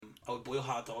boil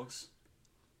hot dogs.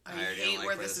 I hate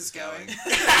where this is going.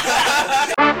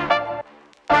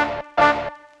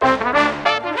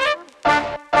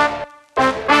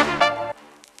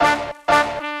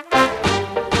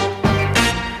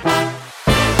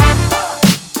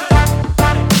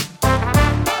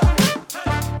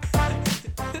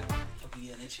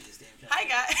 Hi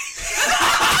guys.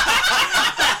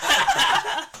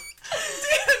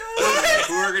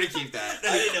 We're gonna keep that.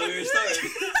 I didn't know we were starting.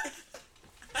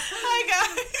 Hi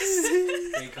guys.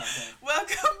 Great content.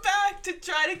 Welcome back to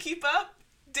Try to Keep Up.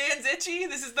 Dan's itchy.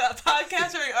 This is the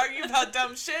podcast where we argue about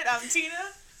dumb shit. I'm Tina.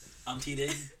 I'm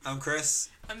TD. I'm Chris.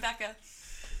 I'm Becca.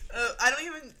 I don't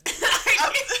even.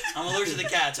 I'm allergic to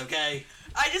cats, okay?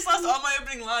 I just lost all my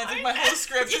opening lines. Like my whole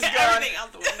script is gone. Everything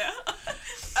out the window.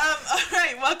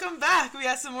 Alright, welcome back. We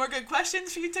have some more good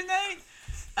questions for you tonight.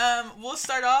 We'll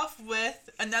start off with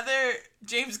another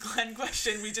James Glenn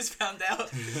question we just found out.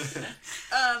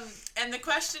 And the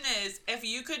question is, if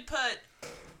you could put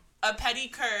a petty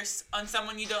curse on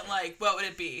someone you don't like, what would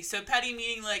it be? So petty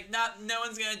meaning like no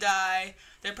one's gonna die,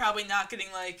 they're probably not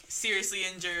getting like seriously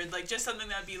injured, like just something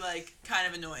that would be like kind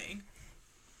of annoying.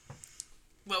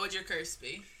 What would your curse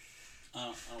be? I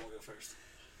want to go first.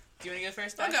 Do you want to go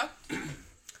first? I'll go.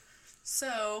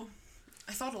 So,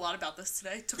 I thought a lot about this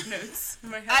today. Took notes in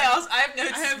my head. I have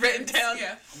notes written down.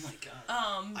 Yeah. Oh my god.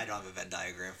 I don't have a Venn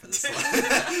diagram for this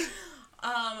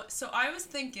one. So I was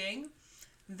thinking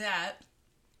that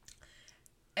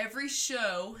every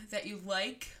show that you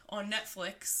like on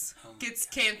Netflix gets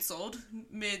canceled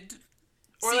mid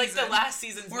Or like the last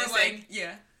season's missing. Like,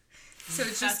 yeah. So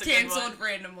it's just canceled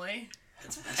randomly.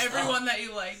 Everyone that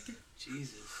you like.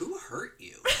 Jesus. Who hurt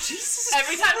you? Jesus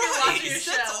Every time you're watching your Christ,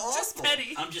 show. that's awful. Just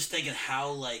petty. I'm just thinking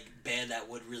how like bad that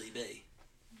would really be.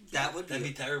 That'd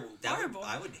be terrible. Horrible.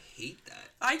 I would hate that.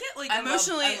 I get like I love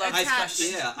emotionally attached.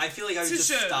 I feel like I would to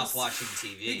just shows. stop watching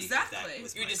TV. Exactly. If that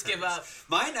was You my just curse. give up.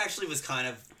 Mine actually was kind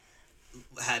of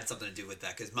had something to do with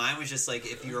that because mine was just like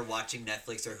if you were watching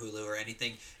Netflix or Hulu or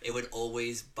anything, it would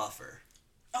always buffer.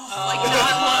 At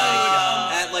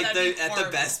the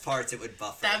best parts, it would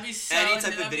buffer. That'd be so any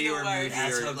type of annoying video or to watch. movie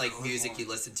That's or a like good music one. you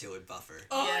listen to would buffer.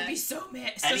 Oh, Yeah. I'd be so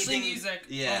mad. Especially Anything- music.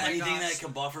 Yeah. Oh my Anything gosh. that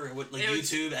can buffer with like It was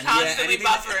YouTube and constantly anything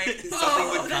buffering. Something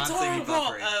would that's constantly be horrible.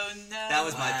 buffering. Oh no. That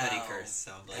was my Wow. petty curse.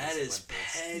 So I'm glad that this is went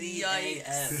first. petty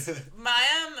Yikes. AF. My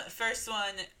first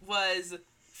one was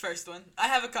first one. I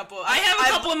have a couple. I have a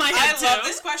couple in my head, I love too.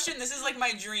 this question. This is like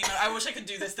my dream. I wish I could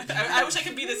do this. I wish I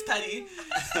could be this petty.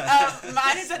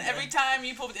 Mine is that every time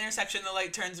you pull up the intersection, the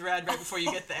light turns red right before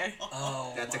you get there.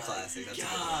 Oh, That's a my classic. That's a good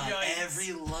God, one. Yikes.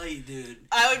 every light, dude.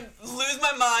 I would lose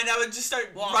my mind. I would just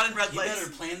start running red You lights. better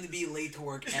plan to be late to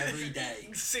work every day.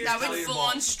 Seriously. That would Tell your full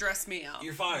boss. on stress me out.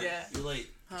 You're fired. Yeah. You're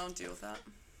late. I don't deal with that.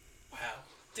 Wow.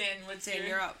 Dan, what's Dan, your...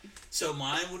 you're up. So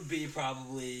mine would be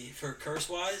probably for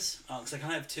curse-wise, because I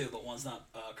kind of have two, but one's not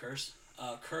curse.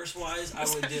 Curse-wise, I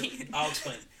would do... I'll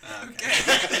explain. Dan,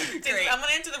 I'm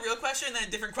gonna answer the real question and then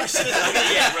a different question.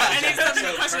 Yeah, right. I need to So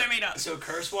the question I made up. So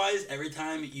curse-wise, every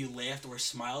time you laughed or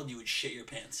smiled, you would shit your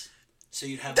pants. So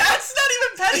you'd have... That's not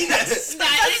even petty. That's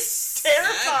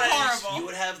terrifying. horrible. You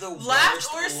would have the Laughed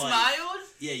worst or life. smiled?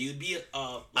 Yeah, you'd be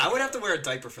I would have to wear a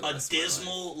diaper for a this.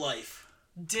 dismal life.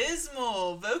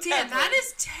 Dismal. Vocab. Dan, that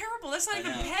is terrible. That's not I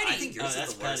even know. petty. I think yours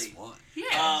that's is the worst petty. one.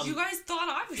 Yeah, you guys thought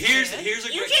I was Here's bad. a You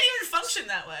great... can't even function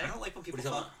that way. I don't like when people What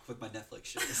are you fuck with my Netflix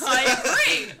shows. I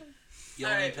agree. Y'all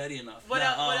All ain't right. petty enough. What,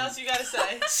 No, what else you gotta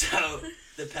say? So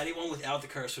the petty one without the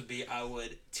curse would be I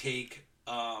would take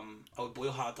I would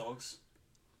boil hot dogs.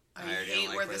 I already hate don't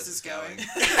like where this is going.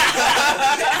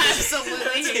 I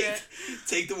Absolutely hate it.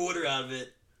 Take the water out of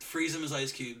it, freeze them as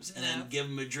ice cubes, and No. then give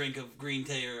them a drink of green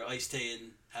tea or iced tea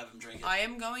and have them drink it. I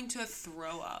am going to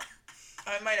throw up.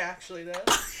 might actually though.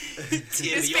 Yeah, His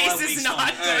but you'll have face is weak not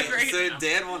stomach. good. Alright, so now.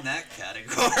 Dan won that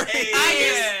category.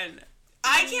 Ian.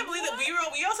 I can't believe that we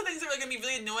also think things are gonna be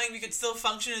really annoying. We could still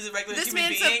function as a regular This human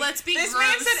man being. said, "Let's be This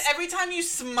man gross." said every time you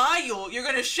smile, you're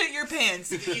gonna shit your pants.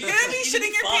 You're gonna be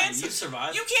shitting your Fine, pants. you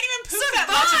survive. You can't even poop that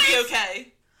much and be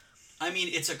okay. I mean,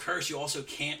 it's a curse. You also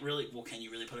can't really. Well, can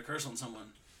you really put a curse on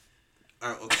someone?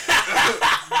 Oh, okay.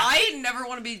 I never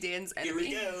want to be Dan's Here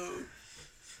we enemy. go.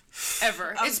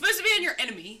 Ever. It's supposed to be on your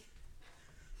enemy.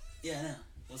 Yeah, I know.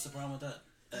 What's the problem with that?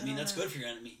 I mean, that's good for your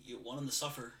enemy. You want them to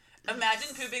suffer.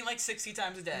 Imagine pooping like 60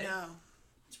 times a day. No.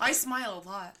 I smile a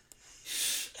lot.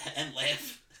 And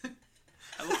laugh.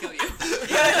 I will kill you.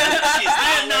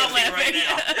 I am not laughing. right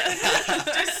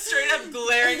now. Just straight up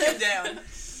glaring him down.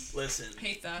 Listen.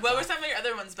 Hate that. What were some of your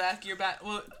other ones back? Your back.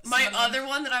 Well, My some- other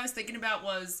one that I was thinking about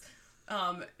was,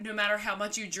 no matter how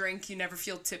much you drink, you never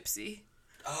feel tipsy.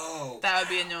 Oh. That would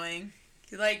be annoying.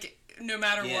 Like, no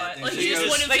matter Yeah, what. Like, so you just you're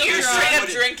want to Like feel you're your straight own. up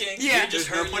drinking. Yeah. You're just There's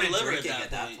no hurting point your in liver drinking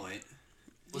at that point.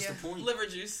 What's Yeah. the point? Liver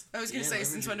juice. I was gonna Yeah, say, liver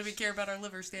since when do we juice. care about our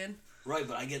livers, Dan? Right,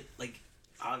 but I get like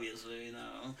obviously, you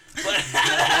know. But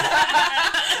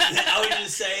I was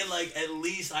just saying, like, at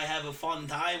least I have a fun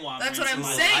time while I'm That's what I'm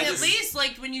rinsing my saying. liver. At least,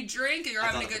 like, when you drink and you're I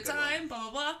having a thought of good a good time, blah,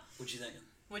 blah, blah. What you thinking?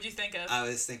 What'd you think of? I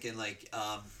was thinking like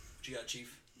What you got,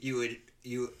 Chief?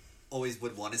 you always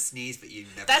would want to sneeze, but you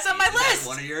never. That's on my sneeze. Is that list.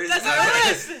 One of yours. That's on my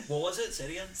list. What was it? Say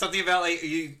it again. Something about like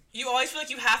you. You always feel like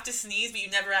you have to sneeze, but you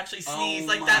never actually sneeze. Oh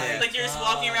like my that. Like you're just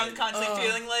walking God. around constantly Oh,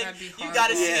 feeling like that'd be you horrible.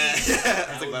 gotta Yeah. sneeze. I was That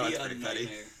like, would wow, be that's a pretty petty.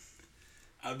 nightmare.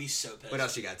 I would be so pissed. What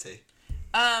else you got, T?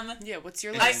 Yeah, what's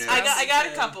your I- list? I got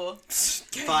a couple.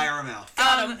 Fire them out.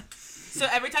 Got 'em. So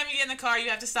every time you get in the car, you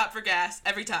have to stop for gas.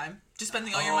 Every time, just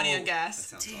spending all your money on That gas.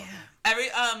 sounds Damn.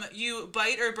 awful. You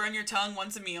bite or burn your tongue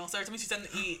once a meal. So every time you sit down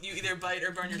to eat, you either bite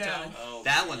or burn your No. tongue. Oh,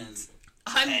 That man. one's.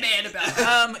 I'm mad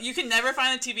about it. You can never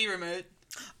find a TV remote.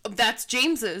 That's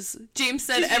James's. James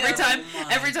said Yeah. every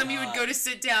time you would God. go to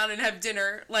sit down and have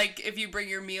dinner, like if you bring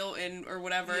your meal in or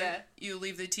whatever, Yeah. you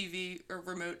leave the TV or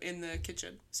remote in the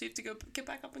kitchen. So you have to go get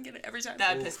back up and get it every time.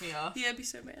 That pissed me off. Yeah, I'd be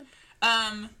so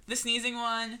mad. The sneezing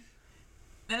one.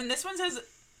 And then this one says,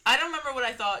 I don't remember what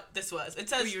I thought this was. It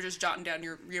Oh, says, you were just jotting down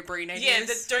your brain ideas.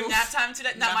 yeah, during Oof. nap time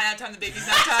today. Not No. my nap time, the baby's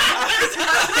nap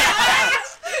time.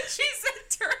 She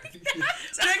said during nap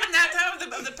time. During the nap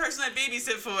time of the person I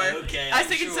babysit for. Okay, I was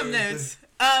I'm taking sure. some notes.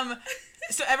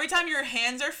 So every time your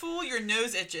hands are full, your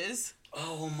nose itches.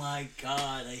 Oh my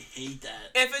god, I hate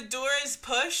that. If a door is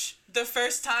push, the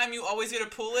first time you always get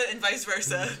to pull it, and vice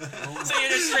versa. Oh So you're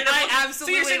just straight up. I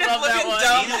absolutely so you're straight up love that looking one.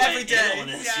 dumb You know every I get on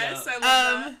day. this, Yes, yeah. I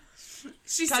love that.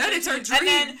 She said it's her dream. And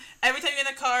then every time you're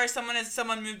in the car,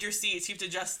 someone moved your seat, so you have to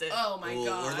adjust it. Oh my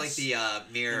god. Or like the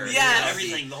mirror. Yes.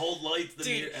 Everything, the whole light, the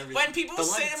mirror, Dude, everything. when people The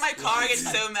sit lights. in my car, I get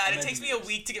Lights. so mad. It Lights. takes me a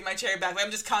week to get my chair back. Like,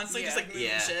 I'm just constantly just Yeah. like moving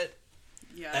Yeah. shit.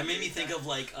 Yeah, That I made me hate think that. of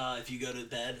like if you go to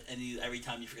bed and every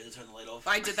time you forget to turn the light off.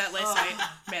 I did that last night.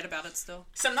 Mad about it still.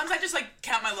 Sometimes I just like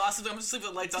count my losses. I'm just leave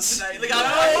the lights on tonight. Like, No.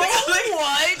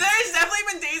 what? There's definitely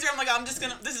been days where I'm like, I'm just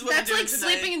gonna. This is what That's we're doing like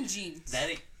tonight. sleeping in jeans. That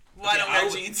ain't. Well, I don't Okay, wear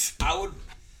would- jeans. I would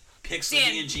pick sleeping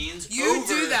Dan, in jeans. you over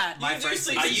do that. My You do friend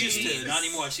sleep I in used jeans. to, not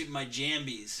anymore. I sleep in my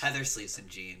jambies. Heather sleeps in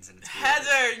jeans and it's weird.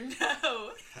 Heather,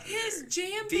 no. His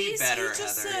jambies. Be better, he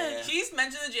just Heather. said. Yeah. He's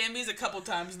mentioned the Jambies a couple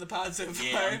times in the pod so far.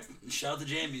 Yeah, shout out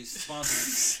to Jambies,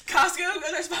 sponsor. Costco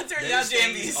is our sponsor, now Those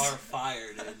things Jambies. are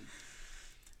fire, dude.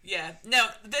 Yeah. No,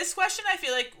 this question I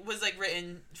feel like was like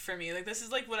written for me. Like this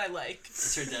is like what I like.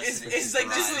 It's her It's, destiny. it's like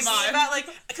this is Vibe. about like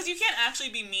because you can't actually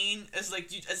be mean as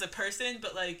like you, as a person,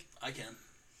 but like I can.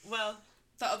 well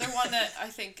The other one that I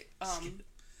think,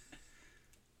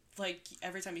 like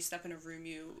every time you step in a room,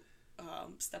 you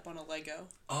step on a Lego.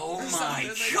 Oh Or my something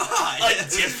like god! Like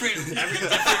different, every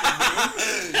different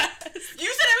room. you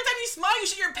said every time you smile you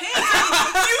shit your pants. you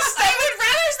say I would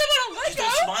rather step on a Just Lego.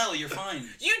 don't smile. You're fine.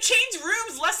 you change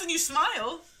rooms less than you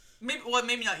smile.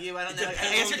 Maybe not you. I don't It know. I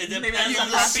depends guess on, it you're- maybe depends not on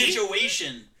you. the Happy?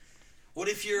 situation. What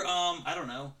if you're I don't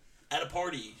know, at a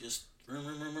party, just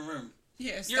room.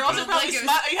 Yes. You're also probably Legos.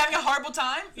 smiling. Are you having a horrible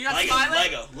time? You're not Lego, smiling.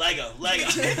 Lego.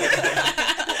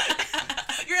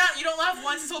 You're not. You don't laugh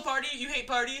once this whole party. You hate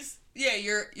parties. Yeah,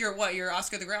 you're what? You're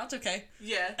Oscar the Grouch? Okay.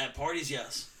 Yeah. At parties,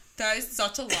 yes. That is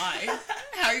such a lie.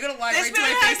 How are you gonna lie This right to man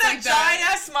my has face that like giant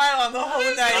that? ass smile on the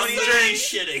whole night I'm when he literally drinks.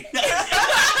 shitting.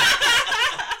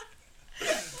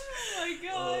 Oh my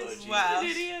Oh, gosh! Jesus. Wow.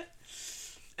 Idiot.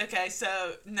 Okay,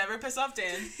 so never piss off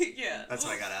Dan. Yeah. That's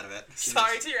what I got out of it.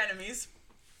 Sorry to your enemies.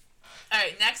 All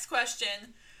right, next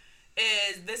question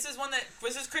is this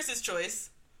is Chris's choice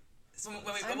when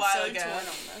we, a I'm while so ago. torn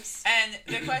on this. And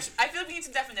the question, I feel like we need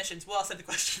some definitions. Well, I'll say the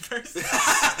question first.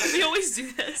 We always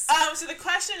do this. So the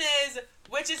question is,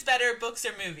 which is better, books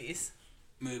or movies?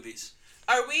 Movies.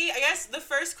 Are we? I guess the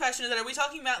first question is that are we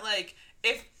talking about like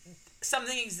if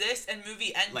something exists in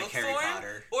movie and Like book Harry form,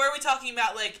 Potter. or are we talking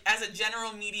about like as a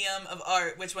general medium of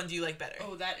art? Which one do you like better?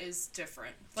 Oh, that is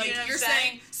different. Do you Like know what you're I'm saying?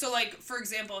 saying, so like for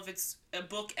example, if it's a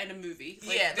book and a movie,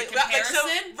 like yeah, the like, comparison. so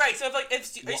if like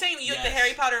if are you Well, saying you like the yes.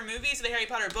 Harry Potter movies or the Harry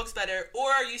Potter books better,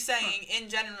 or are you saying in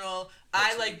general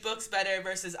I like books better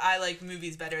versus I like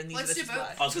movies better, and these Let's are the do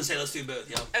both. I was gonna say let's do both.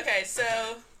 Yeah. Okay, so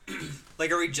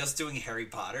Like, are we just doing Harry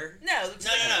Potter? no, No.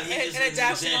 He an just an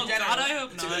adaptation in example. general. God, I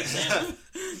hope It's a good not. example.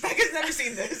 Becca's never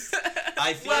seen this.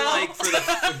 I feel Well- like for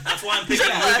the That's why I'm picking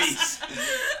Yes. movies.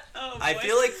 Oh, I boy.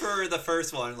 feel like for the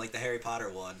first one, like the Harry Potter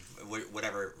one,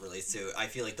 whatever it relates to, I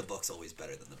feel like the book's always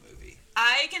better than the movie.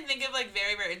 I can think of like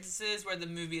very rare instances where the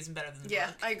movie isn't better than the Yeah,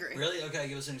 book. I agree. Really? Okay,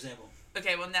 give us an example.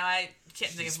 Okay, well now I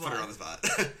can't think Just of put one. her on the spot.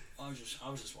 I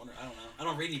was just wondering. I don't know. I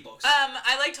don't read any books.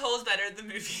 I liked Holes better than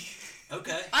the movie.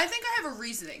 Okay. I think I have a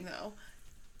reasoning though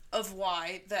of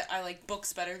why that I like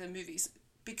books better than movies,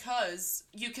 because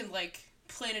you can like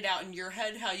plan it out in your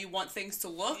head how you want things to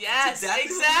look. Yes, That's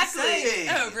exactly what I'm exactly. saying.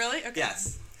 Oh, really? Okay.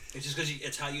 Yes. It's just because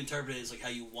it's how you interpret it. It's like how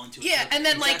you want to. Yeah, interpret and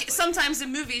then it. like Exactly. sometimes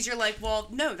in movies you're like, well,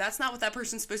 no, that's not what that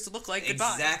person's supposed to look like.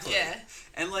 Goodbye. Exactly. Yeah.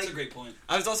 And like, That's a great point.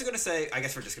 I was also gonna say, I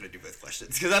guess we're just gonna do both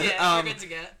questions because Yeah, we're good to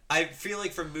go. I feel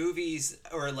like for movies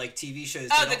or like TV shows.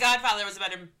 Oh, they The don't- Godfather was a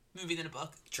better movie than a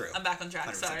book. True. I'm back on track.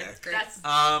 100% Sorry. there. Great. That's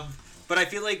But I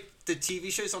feel like the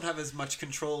TV shows don't have as much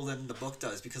control than the book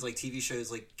does because like TV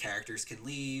shows, like characters can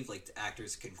leave, like the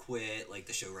actors can quit, like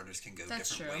the showrunners can go That's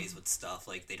different true. ways with stuff.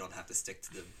 Like they don't have to stick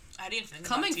to the. I didn't think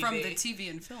Coming about from TV. the TV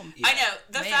and film. Yeah. I know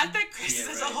the Man. fact that Chris Yeah,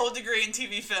 has right. a whole degree in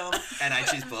TV film. And I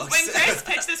choose books. When Chris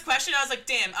pitched this question, I was like,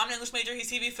 "Damn, I'm an English major. He's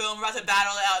TV film. We're about to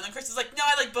battle it out." And then Chris was like, "No,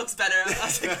 I like books better." I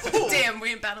was like, "Cool." Damn, we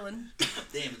ain't battling.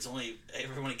 Damn, it's only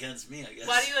everyone against me, I guess.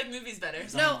 Why do you like movies better?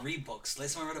 Because No. I don't read books.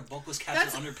 Last time I read a book was Captain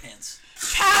That's- Underpants.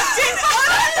 Captain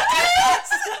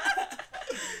Underpants.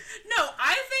 No,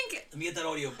 I think Let me get that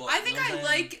audio book. I think you know I what I'm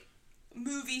saying? like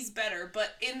movies better,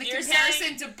 but in the You're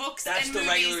comparison saying to books that's and the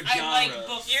movies, regular I like genre.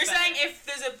 books. You're better. saying if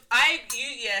there's a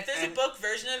if there's And- a book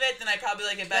version of it, then I probably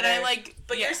like it But better. I like,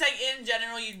 But yeah. you're saying in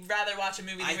general you'd rather watch a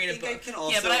movie than I read a think I book. can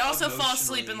also. yeah, but I also fall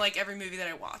asleep in emotionally- like every movie that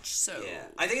I watch. So Yeah,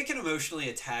 I think I can emotionally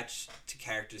attach to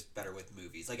characters better with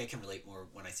movies. Like I can relate more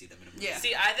when I see them in a movie. Yeah.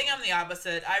 See, I think I'm the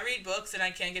opposite. I read books and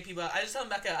I can't get people out. I just told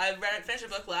Becca, finished a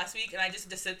book last week and I just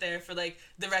had to sit there for like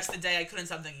the rest of the day. I couldn't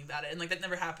stop thinking about it. And like that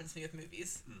never happens to me with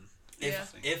movies.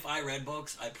 If I read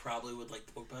books, I probably would like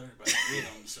the book better, but I don't read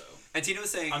them, so. And Tina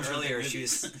was saying I'm sure earlier, they're she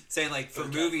was movies. saying like for Both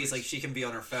movies, categories. like she can be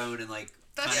on her phone and like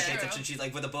That's kind of pay true. attention. She's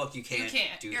like with a book, you can't. you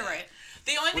can't. Do You're that. right.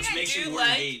 The only Which thing I makes you do more like,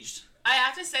 engaged. I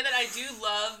have to say that I do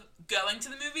love going to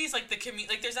the movies. Like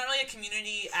like there's not really a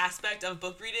community aspect of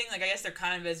book reading. Like I guess there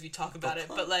kind of is if you talk about Book it,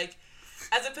 club. but like.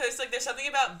 As opposed to, like, there's something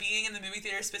about being in the movie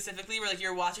theater specifically where, like,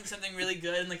 you're watching something really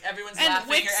good and, like, everyone's And laughing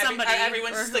with or, somebody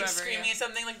everyone's, or like, whoever, screaming yeah. at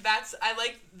something. Like, that's... I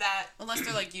like that. Unless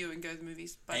they're like you and go to the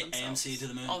movies by themselves. AMC to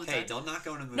the moon. All the Hey, time. don't not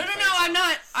go in a movie. No, by I'm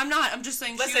yourself. not. I'm just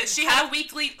saying. Listen, she had a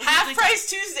weekly Half weekly- Price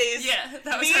Tuesdays. Yeah,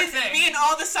 that was me her and, thing. Me and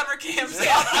all the summer camps.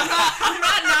 I'm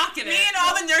not knocking it. Me and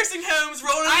all the nursing homes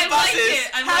rolling I in the buses. like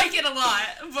it. I Half- like it a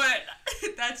lot,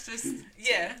 but that's just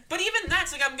Yeah. But even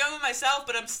that's, like, I'm going with myself,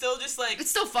 but I'm still just, like...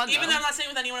 it's still fun. Even though. though I'm not saying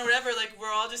with anyone or whatever, like,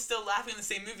 we're all just still laughing in the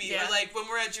same movie. Yeah. Or, like, when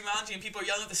we're at Jumanji and people are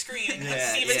yelling at the screen and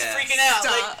Yeah, Steven's yeah. freaking out.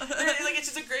 Stop. Like,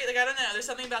 it's just a great... Like, I don't know. There's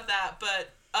something about that,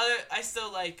 but I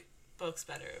still like books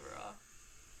better overall.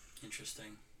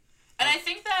 Interesting. And I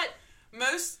think that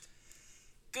most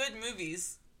good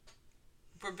movies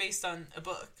were based on a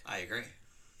book. I agree.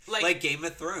 Like, Like Game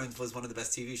of Thrones was one of the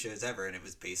best TV shows ever, and it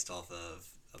was based off of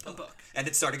a book. book. And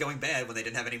it started going bad when they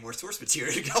didn't have any more source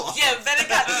material to go off. yeah, then it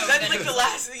got... Oh, then, then like, it the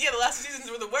last seasons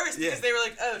were the worst Yeah. because they were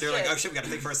like, oh, They're shit. like, oh shit, we got to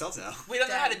think for ourselves now. We don't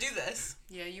know how to Damn. do this.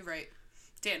 Yeah, you're right.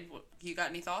 Dan, you got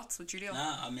any thoughts? What's your deal?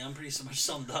 Nah, I mean, I'm pretty much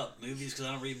summed up. Movies, because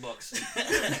I don't read books.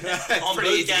 It's On pretty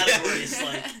both easy. categories,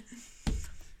 like,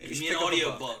 You give should me an pick up a audio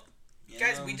book. book. you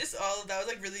Guys, know? we just all... That was,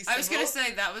 like, really simple. I was gonna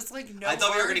say that was like no. I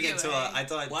thought we were gonna get into arguing. I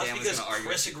thought Well, Dan that's was because gonna argue.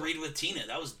 Chris agreed with Tina.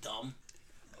 That was dumb.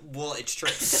 Well, it's true.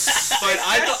 But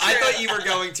I thought you were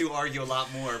going to argue a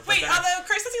lot more. But Wait, that- although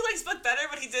Chris says he likes book better,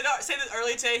 but he did say that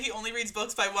earlier today he only reads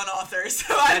books by one author,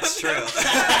 so I that's don't know.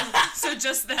 true. So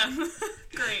just them.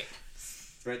 Great.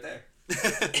 It's right there.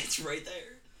 It's right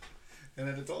there. And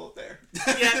then it's all up there.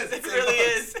 Yes, it really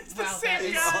is. It's the Wow,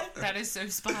 same guy. that is so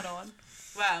spot on.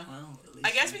 Wow. Well, at least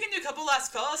I guess we can do a couple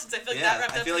last calls since I feel like Yeah, that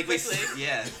wrapped I up feel like pretty we. quickly.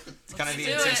 Yeah, it's kind of do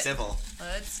being too it. civil.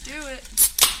 Let's do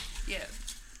it. Yeah.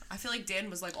 I feel like Dan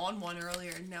was like on one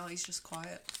earlier and now he's just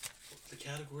quiet. The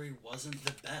category wasn't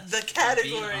the best. The if I'm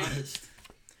being category. honest.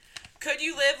 Could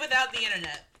you live without the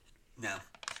internet? No.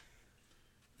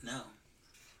 No.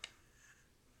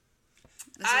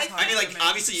 This is hard I mean, like, for me.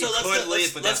 obviously you So could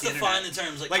live without let's the define internet. the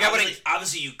terms. Like Like, I wouldn't-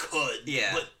 obviously you could.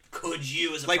 Yeah. But could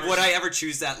you as a Like, person? would I ever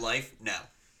choose that life? No.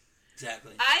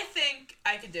 Exactly. I think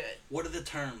I could do it. What are the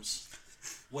terms?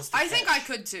 What's the I think I catch?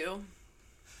 could too.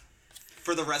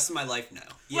 For the rest of my life, no.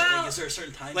 Yeah, Well- like, is there a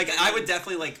certain time? Like, period? I would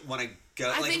definitely, like, want to go.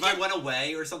 I Like, think if I it- went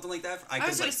away or something like that, I could, I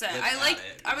was gonna like, say live I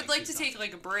without it, would like to choose take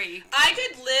like a break. I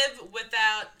could live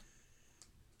without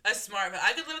a smartphone.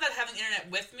 I could live without having internet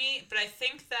with me, but I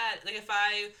think that, like, if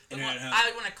I would Internet want, home. I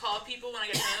would want to call people when I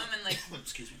get home, and, like,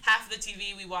 Excuse me. half of the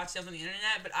TV we watch stuff on the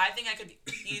internet, but I think I could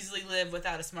easily live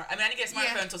without a smart... I mean, I didn't get a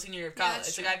smartphone Yeah. until senior year of Yeah, college.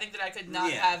 that's Like, true. I think that I could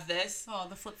not Yeah. have this. Oh,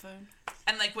 the flip phone.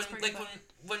 And like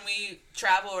when we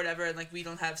travel or whatever, and like we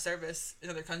don't have service in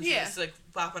other countries, Yeah. so, like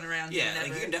bopping around. Yeah, whenever.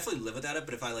 like you can definitely live without it,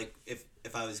 but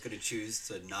if I was going to choose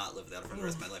to not live without it for the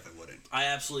rest of my life, I wouldn't. I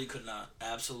absolutely could not.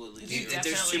 Absolutely. You zero. There's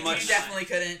definitely too much. You definitely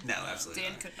couldn't. No, absolutely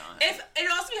Dan not. could not. If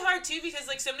it'd also be hard too because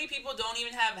like so many people don't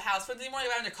even have house phones anymore. Like,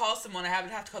 if I have to call someone, I would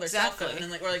have to call their cell Exactly. phone,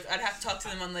 and like or like I'd have to talk to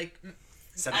them on like.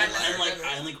 Send And- me a letter.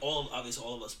 And like obviously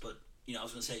all of us, but I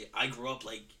was gonna say I grew up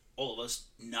like all of us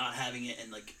not having it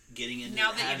and like getting into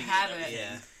Now it, that you having have and it. everything.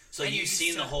 Yeah. So And you've you're used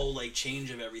seen to the it. whole like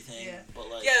change of everything. Yeah. But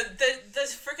like Yeah, the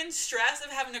freaking stress of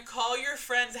having to call your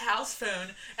friend's house phone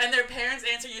and their parents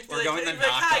answering your phone. Or going to like, knock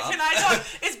hi, up. can I talk?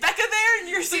 Is Becca there? And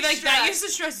you're See, so like stressed. that used to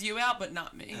stress you out, but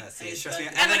not me. See, it stressed me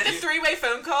out. and like then the three-way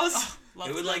phone calls. Love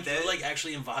it would to- like it would like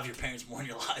actually involve your parents more in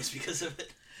your lives because of it.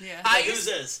 yeah. I Like, used-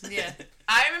 who's this? Yeah.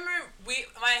 I remember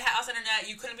my house internet.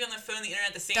 You couldn't be on the phone and the internet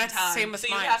at the same That's time. same with so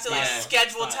you mine. have to like Yeah.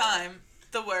 schedule Fine. time.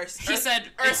 The worst. He said,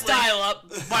 Earth it's Link. dial up.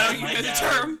 Why don't you My know the dad-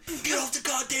 term? Get off the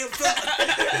goddamn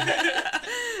phone.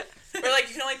 Or like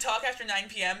you can only talk after 9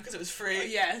 p.m. because it was free.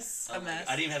 Yes. A mess.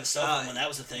 I didn't even have a cell phone when that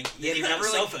was a thing. You yeah, didn't even have a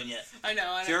remember, cell like- phone yet. I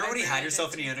know. Do you remember when you had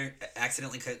yourself and you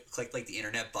accidentally clicked like the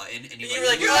internet button and You you were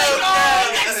like, you're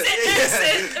oh,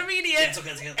 Exit, immediate. Cancel,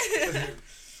 cancel, cancel.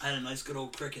 I had a nice good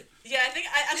old cricket. Yeah, I think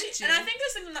I actually, Did you? and I think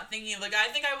there's something I'm not thinking of. Like, I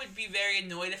think I would be very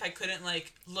annoyed if I couldn't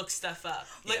like look stuff up.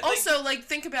 Like, Yeah. Also, like,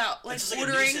 think about like It's just like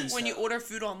a ordering nuisance, when you though. order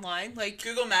food online. Like,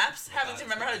 Google Maps, having God, to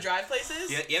remember how to drive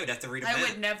places. yeah, we'd have to read a I map.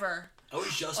 would never. I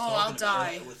was just Oh, talking I'll about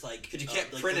die. it with like. 'Cause you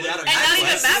can't like, print it the out of And not even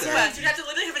Atlas map either. quest. You'd have to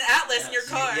literally have an atlas in your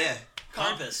car. Yeah.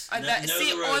 compass. I bet- know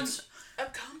see, the roads. A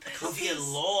compass. If you get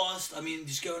lost, I mean,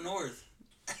 just go north.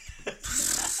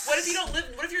 What if you don't live?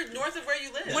 What if you're north of where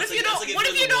you live? Yeah. What if It's you like- don't? it's like What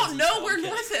if if you're you in the don't woods and know stuff, where I'm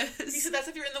north You is? said that's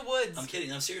if you're in the woods. I'm kidding.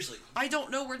 No, seriously. I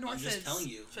don't know where north I'm is. just telling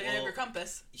you. So you have your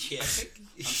compass. Yeah,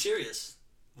 I'm serious.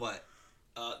 What?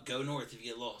 Go north if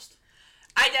you get lost.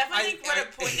 I definitely I- think we're at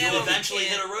a point now You'll where eventually we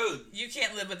hit a can't, road. you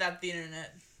can't live without the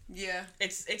internet. Yeah.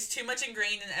 It's too much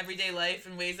ingrained in everyday life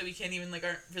in ways that we can't even like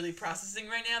aren't really processing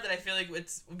right now. That I feel like would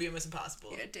be almost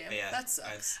impossible. Yeah. Damn. Yeah, That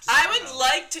sucks. I would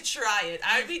like to try it.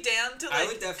 I would be down to I like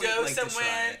would definitely go like to try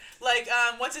somewhere. it. Like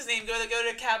what's his name? Go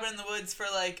to cabin in the woods for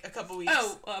like a couple weeks.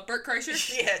 Oh, Bert Kreischer.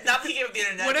 yeah, not thinking of the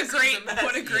internet. What a 'cause he's great, mess.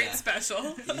 what a great Yeah.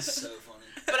 special. He's so funny.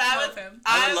 But I Love would. him.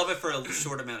 I would love it for a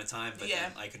short amount of time, but Yeah.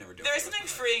 then I could never do it. There is for the something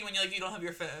rest of my life. freeing when you don't have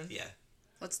your phone. Yeah.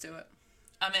 Let's do it.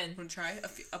 I'm in Want to try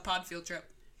a pod field trip?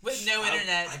 with no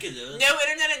internet. I could do it. No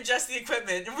internet and just the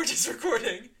equipment, and we're just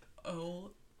recording.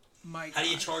 Oh my god. How do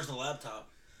you charge the laptop?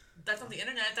 That's not the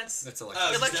internet. That's That's Oh,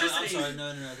 electricity. I'm Electricity. sorry.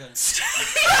 No. Okay.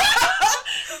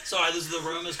 Sorry, this is the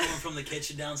aromas coming from the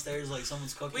kitchen downstairs. Like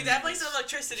someone's cooking. we definitely It's still have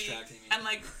electricity distracting me. and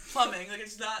like plumbing. Like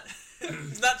it's not.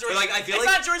 It's not George. But, like, I feel it's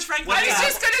like not George Franklin. when I we was have-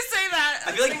 just gonna say that.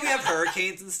 I feel like if we have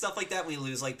hurricanes and stuff like that, we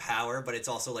lose like power, but it's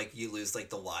also like you lose like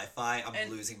the Wi-Fi. I'm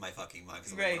And- losing my fucking mind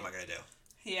because Right. what am I gonna do?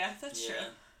 Yeah, that's Yeah. true.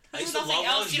 I There's used to nothing love when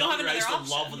I else. was You don't have younger. I used to another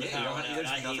love option. when the Yeah, you power don't went have- out. I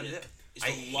there's hate nothing it. to do. Used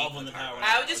to I hate love when when the the power power went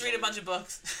I out. would just read a bunch of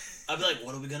books. I'd be like,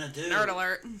 what are we gonna do? Nerd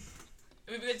alert.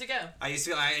 We'd be good to go. I used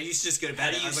to just go to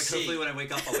How bed. do I was you like, see? hopefully when I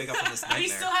wake up, I'll wake up from this We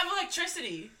nightmare. still have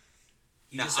electricity.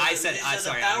 You No, just I you said, just I'm the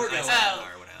sorry. power I go said out. the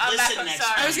power went out. I'm back, Listen I'm next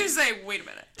sorry. I was gonna say, wait a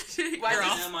minute. Why You're did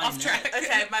off, you have mine off now? track.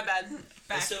 Okay, my bad. Let's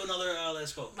Back. do another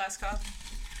last call. Last call.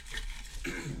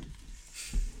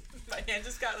 My hand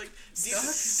just got like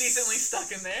decently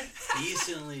stuck in there.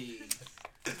 Decently.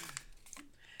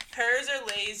 Hers or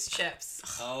Lay's chips?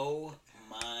 Oh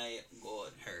my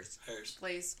god. Hers. Hers.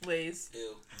 Please. Lay's.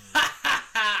 Ew.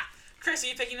 Chris, are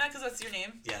you picking that because that's your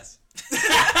name? Yes.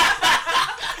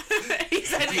 He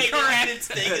said Hey, correct. I didn't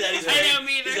think that he's I know,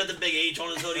 me either. He's got the big H on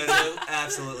his hoodie That's too.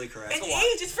 absolutely correct. It's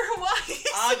age. It's for Hawaii.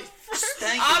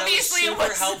 Thank you. Obviously, that it was super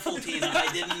was- helpful, Tina.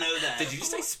 I didn't know that. Did you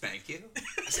just say spank you?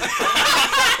 I said,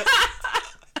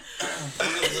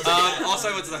 thank you. Also,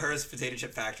 I went to the Hers Potato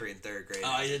Chip Factory in 3rd grade.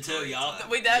 Oh, I did too, y'all. That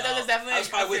was definitely I was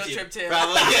a probably field with you. trip too.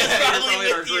 Probably, I was yeah, probably probably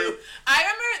in our with you. group. I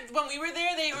remember when we were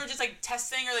there, they were just like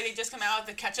testing, or like they just come out with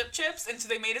the ketchup chips, and so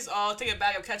they made us all take a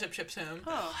bag of ketchup chips home.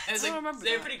 Oh, And it was I like don't remember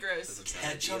they were that. pretty gross. That's a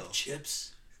bad deal. Ketchup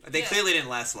chips. They Yeah. clearly didn't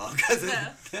last long. Cause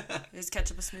No. Is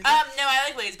ketchup a smoothie? No, I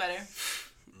like Lay's better.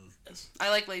 I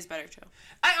like Lay's better too.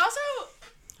 I also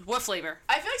What flavor?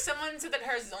 I feel like someone said that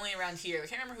hers is only around here. I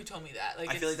can't remember who told me that. Like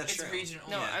I feel like it's that's true. regional.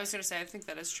 No, Yeah. I was gonna say I think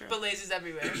that is true. But Lay's is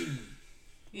everywhere.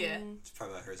 Yeah. It's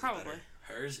probably about Hers. is Probably. better.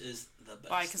 Hers is the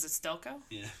best. Why? Because it's Delco?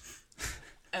 Yeah.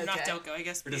 Okay. Not Delco, I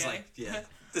guess. We're just PA. like, yeah,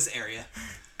 this area.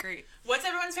 Great. What's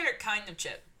everyone's favorite kind of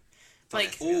chip? Don't Like-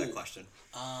 answer the other Ooh. question.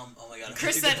 Oh my god.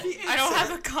 Chris That's said, a good I don't answer.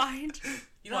 have a kind.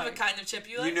 You don't have What? a kind of chip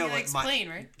you like? You know He what likes my- plain,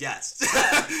 right? Yes.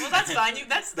 Well, that's fine.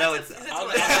 That's No, that's it's that's not. I'll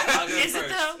what- go Is it first.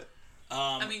 though?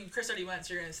 I mean, Chris already went,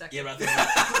 so you're in a second. Yeah, but I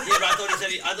thought he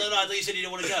said I thought you said you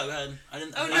didn't want to go. Go ahead. I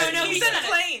didn't. Oh, No, he said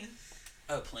plane.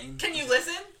 Oh, plane. Can you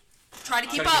listen? Try to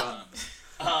keep Try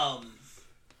to up.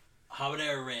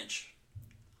 Habanero Ranch.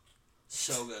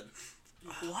 So good.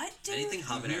 What, dude? Anything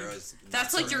habaneros.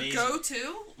 That's like your amazing.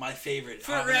 go-to My favorite.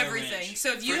 for Habanero everything. Ranch.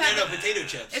 So if you no, have, potato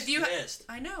chips. if you, asked.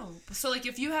 I know. So like,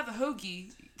 if you have a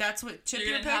hoagie, that's what chip You're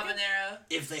you're gonna picking. habanero.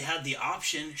 If they had the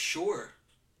option, sure.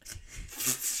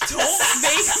 Don't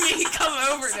make me come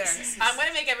over there. I'm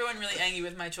gonna make everyone really angry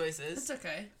with my choices. It's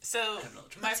okay. So have another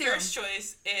choice. my Let's hear first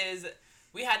choice is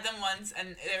we had them once, and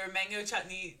they were mango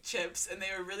chutney chips, and they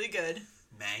were really good.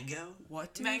 Mango?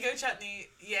 What, dude? Mango chutney,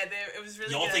 yeah, it was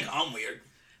really Y'all good. think I'm weird?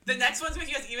 The next one's make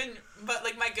you guys even, but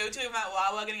like my go-to if I'm at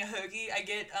Wawa getting a hoagie, I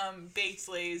get baked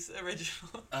Lay's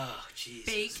original. Oh, jeez.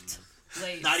 Baked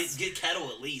Lay's. Not even, get kettle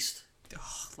at least.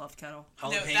 Oh, love Kettle.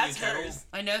 Jalapeno that's kettle. hers.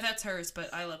 I know that's hers,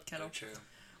 but I love Kettle. Oh, true.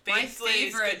 My Baked Lay's,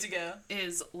 favorite good to go.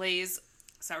 is Lay's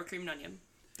sour cream and onion.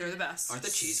 They're the best. Aren't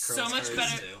the cheese so curls much hers,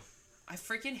 better? too? I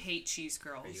freaking hate cheese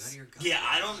curls. Are you out of your god? Yeah,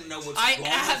 I don't know what's I wrong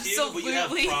with you, but you have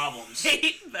absolutely problems.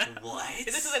 hate them. What? Is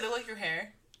this because I look like your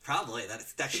hair? Probably. That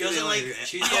She could be doesn't the like. only-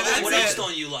 She's Yeah, that's what it. else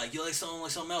don't you like? You like something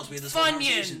else. We had this whole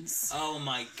conversation. Funyuns. Oh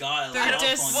my god, I They're love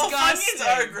dis- Funyuns. Well, Disgusting.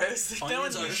 Funyuns are gross. No one Funyuns are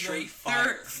uses them. straight They're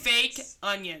fire. fake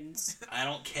onions. I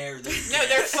don't care. They're No,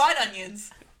 they're fun onions.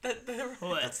 They're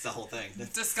That's the whole thing.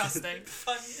 Disgusting.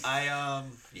 fun. I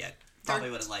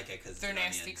probably wouldn't like it because They're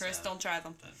nasty, Chris. Don't try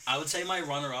them. I would say my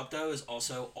runner-up though is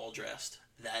also all dressed.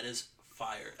 That is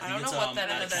fire. I think don't it's, know what that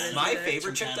out is. of Canada. My Either.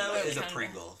 favorite chip From though Canada. is a Canada.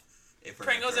 Pringle. If we're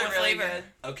Pringles gonna are throw it. really flavor?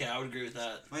 good. Okay, I would agree with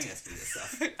that. Why are you asking me this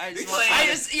stuff? I just, Plain. I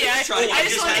just, yeah, I Try it. I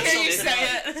just want to had hear you something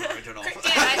say to it. Original.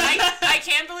 Yeah, I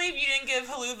can't believe you didn't give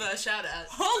Haluva a shout out.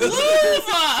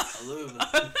 Haluva!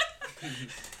 Hello.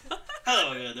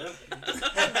 Hello, good.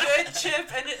 A good chip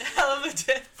and a hell of a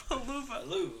dip. Haluva.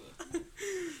 Hello.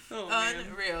 Oh, man.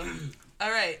 Unreal. All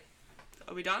right.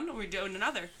 Are we done? Are we doing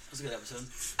another? That's a good episode.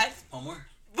 I One more.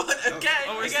 but okay.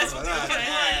 Oh, we're I guess still we'll do on one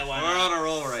that. more. why We're not? on a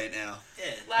roll right now.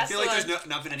 Yeah. I Last feel like one. there's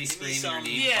not been any Give me screaming or some-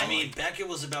 name Yeah. I calling. mean, Becca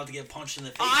was about to get punched in the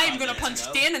face. I'm 5 gonna minutes punch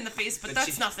ago. Dan in the face, but The that's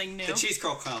cheese- nothing new. The cheese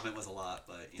curl comment was a lot,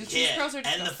 but you The know, cheese Yeah, curls are and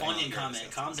the disgusting. Funyun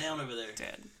comment. Calm down over there.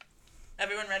 Dead.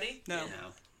 Everyone ready? No. you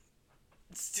know.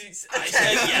 I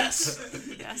said yes.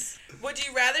 Yes. Would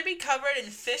you rather be covered in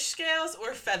fish scales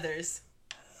or feathers?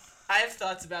 I have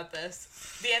thoughts about this.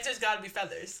 The answer's got to be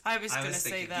feathers. I was I gonna was say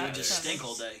thinking that. you You would just feathers. stink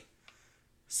all day.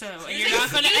 So, and You you're think-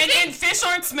 not gonna, you think- and fish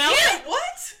aren't smelling? Yeah,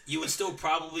 what? You would still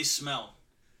probably smell.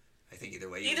 I think either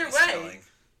way. Either would be way. smelling.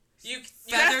 You have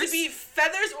to Feathers? be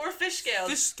feathers or fish scales.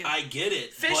 Fish skin. I get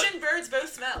it. Fish but and birds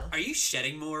both smell. Are you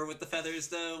shedding more with the feathers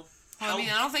though? Well, I mean,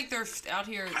 I don't think they're out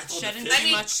here I thought the shedding fish- too I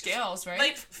mean, much scales, right?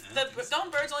 Like,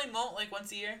 don't birds only molt like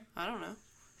once a year? I don't know.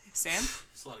 Sam?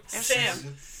 It's a lot of-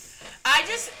 Sam. I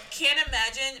just can't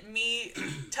imagine me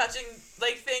touching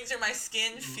like things or my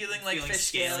skin feeling like Feeling fish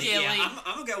scales. scaly. Yeah,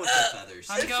 I'm gonna go with the feathers.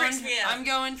 I'm It freaks going. me out. I'm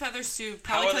going feathers too.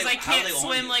 How Probably are because they- I how are can't they on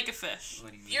swim you? like a fish.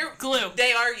 What do you mean? You're Glue.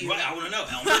 They are you. Right, I want to know.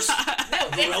 Elmer's? No,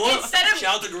 Gorilla? instead of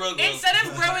Shout out to Gorilla. instead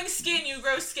of growing skin, you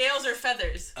grow scales or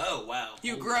feathers. Oh, wow.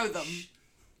 You Holy grow them. sh-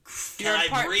 You're Can a I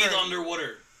part breathe bird.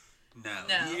 underwater? No,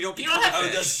 No. you don't You become don't have- a Oh,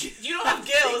 fish. does- You don't have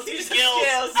gills. You just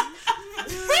have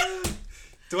scales.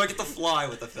 Do I get to fly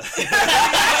with the feathers?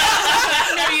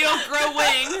 No, you don't grow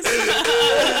wings.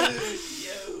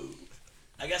 Yo.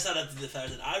 I guess I'd have to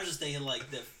defend it. I was just thinking, like,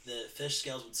 the fish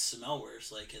scales would smell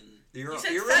worse. Like, in... You're, You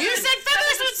said you're feathers. You said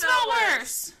feathers would smell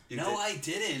worse. You No, did- I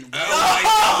didn't. Oh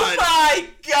Oh my I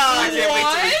god! can't wait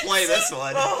to What? replay this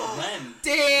one. When?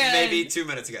 Dan. Maybe 2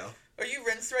 minutes ago. Are you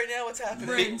rinsed right now? What's happening?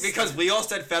 Rinsed. Because we all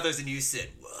said feathers and you said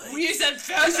what? You said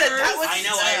feathers. that was- I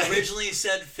know, I originally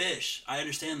said fish. I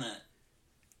understand that.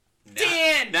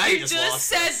 Dan, now you you just just lost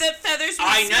said us. that feathers would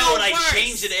I smell know, and I worse.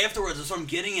 changed it afterwards. That's what I'm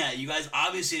getting at. You guys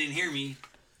obviously didn't hear me.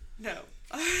 No.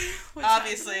 What's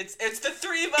Obviously, it's the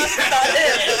three of us, not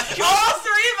him. All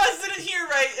three of us didn't hear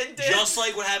right, and Dan. Just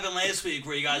like what happened last week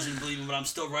where you guys didn't believe me, but I'm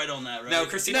still right on that, right? No,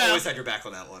 Christina No. always had your back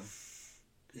on that one.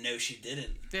 No, she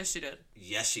didn't. Yes, she did.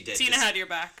 Yes, she did. Tina had your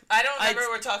back. I don't remember I-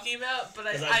 what we're talking about, but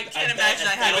I 'Cause can't I- imagine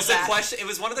I I- had It was it a back. question. It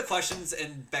was one of the questions,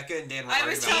 and Becca and Dan were I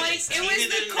arguing was about telling. it. It was Tina the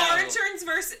didn't car know. insurance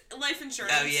versus life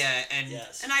insurance. Oh yeah, and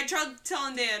Yes. And I tried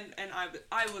telling Dan, and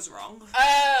I was wrong.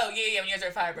 Oh, yeah, when you guys are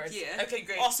at Firebirds. Yeah. Okay,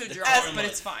 great. Also The drunk, car in but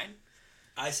life. it's fine.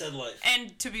 I said life.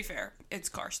 And to be fair, it's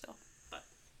car still.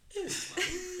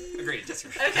 agree to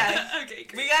disagree. Okay. Okay,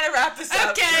 We gotta wrap this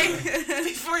up. Okay.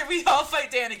 Before we all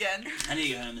fight Dan again. I need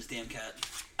to go home, this damn cat.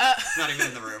 Not even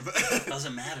in the room.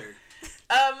 Doesn't matter.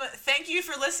 Thank you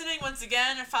for listening once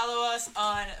again. Follow us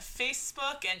on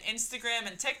Facebook and Instagram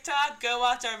and TikTok. Go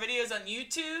watch our videos on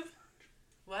YouTube.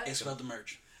 What? It's about the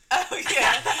merch. Oh,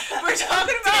 yeah. We're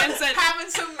talking about Dan said- having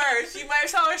some merch. You might have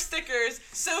saw our stickers.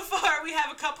 So far, we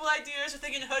have a couple ideas. We're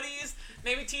thinking hoodies,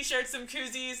 maybe t-shirts, some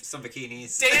koozies. Some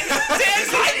bikinis. Dan's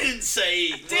I didn't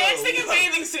say. thinking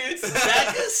bathing suits.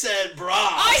 Becca said bra.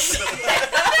 I said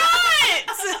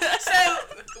not!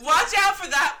 So, watch out for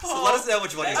that poll. So let us know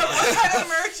which one you Of want. what kind of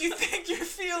merch you think you're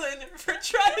feeling for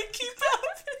trying to keep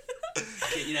up.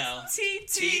 You know, TT.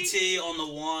 TT on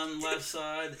the one left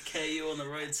side, KU on the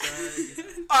right side.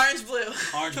 Orange, blue.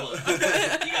 Orange blue.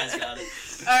 You guys got it.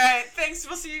 All right, thanks.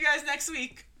 We'll see you guys next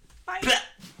week. Bye. Bleh.